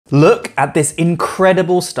Look at this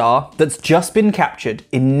incredible star that's just been captured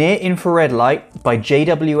in near-infrared light by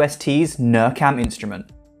JWST's NIRCam instrument.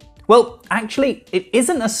 Well, actually, it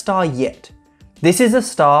isn't a star yet. This is a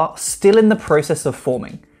star still in the process of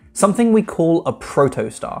forming, something we call a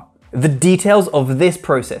protostar. The details of this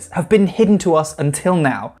process have been hidden to us until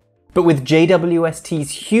now, but with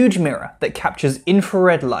JWST's huge mirror that captures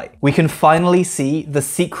infrared light, we can finally see the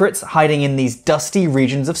secrets hiding in these dusty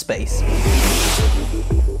regions of space.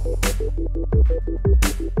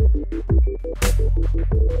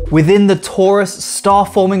 Within the Taurus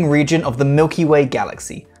star-forming region of the Milky Way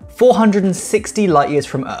galaxy, 460 light-years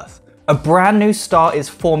from Earth, a brand new star is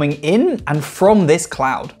forming in and from this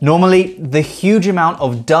cloud. Normally, the huge amount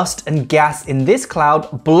of dust and gas in this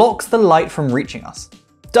cloud blocks the light from reaching us.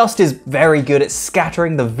 Dust is very good at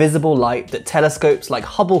scattering the visible light that telescopes like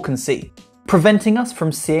Hubble can see, preventing us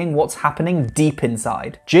from seeing what's happening deep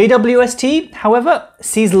inside. JWST, however,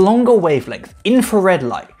 sees longer wavelength, infrared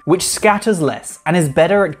light, which scatters less and is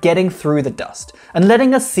better at getting through the dust and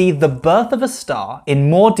letting us see the birth of a star in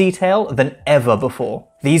more detail than ever before.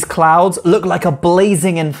 These clouds look like a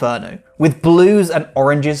blazing inferno, with blues and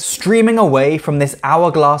oranges streaming away from this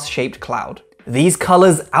hourglass-shaped cloud. These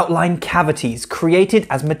colors outline cavities created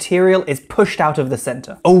as material is pushed out of the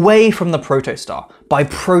center, away from the protostar, by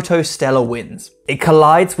protostellar winds. It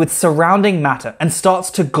collides with surrounding matter and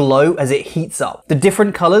starts to glow as it heats up. The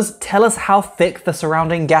different colors tell us how thick the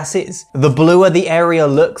surrounding gas is. The bluer the area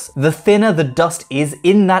looks, the thinner the dust is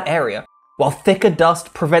in that area, while thicker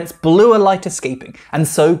dust prevents bluer light escaping and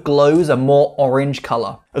so glows a more orange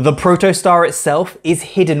color. The protostar itself is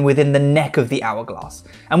hidden within the neck of the hourglass,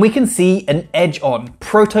 and we can see an edge-on,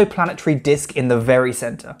 protoplanetary disk in the very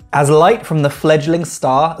center, as light from the fledgling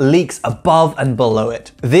star leaks above and below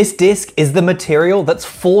it. This disk is the material that's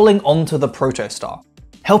falling onto the protostar,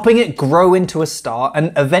 helping it grow into a star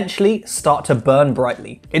and eventually start to burn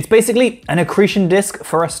brightly. It's basically an accretion disk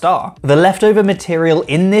for a star. The leftover material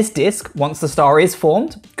in this disk, once the star is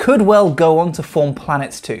formed, could well go on to form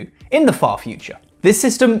planets too, in the far future. This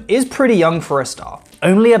system is pretty young for a star,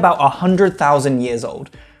 only about 100,000 years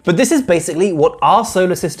old, but this is basically what our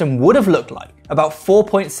solar system would have looked like about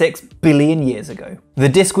 4.6 billion years ago. The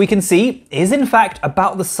disk we can see is in fact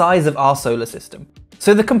about the size of our solar system.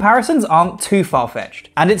 So the comparisons aren't too far-fetched,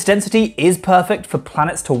 and its density is perfect for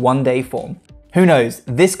planets to one day form. Who knows,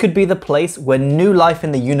 this could be the place where new life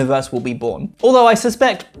in the universe will be born. Although I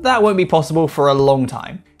suspect that won't be possible for a long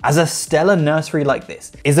time, as a stellar nursery like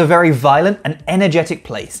this is a very violent and energetic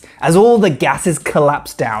place as all the gases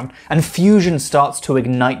collapse down and fusion starts to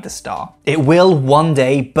ignite the star. It will one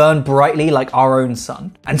day burn brightly like our own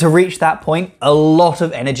sun, and to reach that point, a lot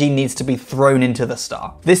of energy needs to be thrown into the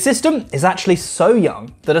star. This system is actually so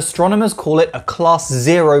young that astronomers call it a Class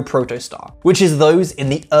 0 protostar, which is those in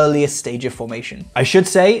the earliest stage of formation. I should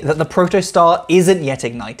say that the protostar isn't yet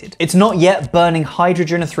ignited. It's not yet burning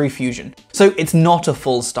hydrogen through fusion, so it's not a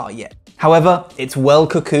full star yet. However, it's well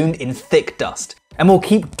cocooned in thick dust, and will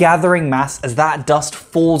keep gathering mass as that dust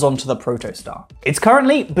falls onto the protostar. It's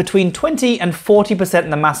currently between 20 and 40%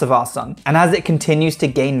 the mass of our sun, and as it continues to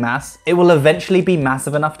gain mass, it will eventually be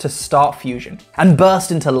massive enough to start fusion and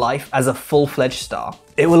burst into life as a full-fledged star.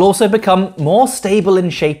 It will also become more stable in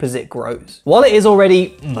shape as it grows. While it is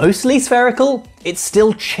already mostly spherical, it's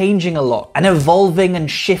still changing a lot and evolving and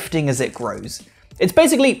shifting as it grows. It's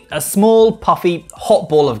basically a small, puffy, hot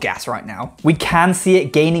ball of gas right now. We can see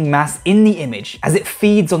it gaining mass in the image as it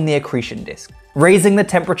feeds on the accretion disk, raising the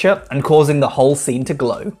temperature and causing the whole scene to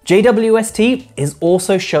glow. JWST is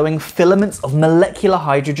also showing filaments of molecular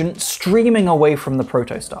hydrogen streaming away from the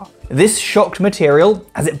protostar. This shocked material,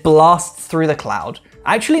 as it blasts through the cloud,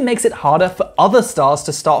 actually makes it harder for other stars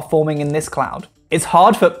to start forming in this cloud. It's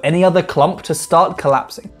hard for any other clump to start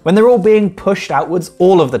collapsing when they're all being pushed outwards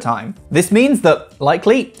all of the time. This means that,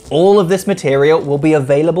 likely, all of this material will be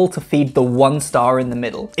available to feed the one star in the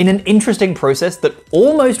middle, in an interesting process that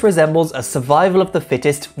almost resembles a survival of the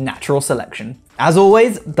fittest natural selection. As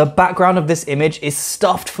always, the background of this image is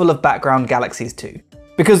stuffed full of background galaxies too,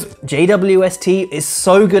 because JWST is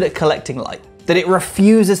so good at collecting light that it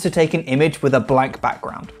refuses to take an image with a blank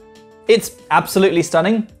background. It's absolutely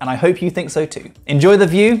stunning, and I hope you think so too. Enjoy the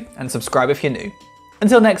view and subscribe if you're new.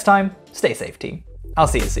 Until next time, stay safe team. I'll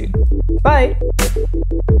see you soon. Bye!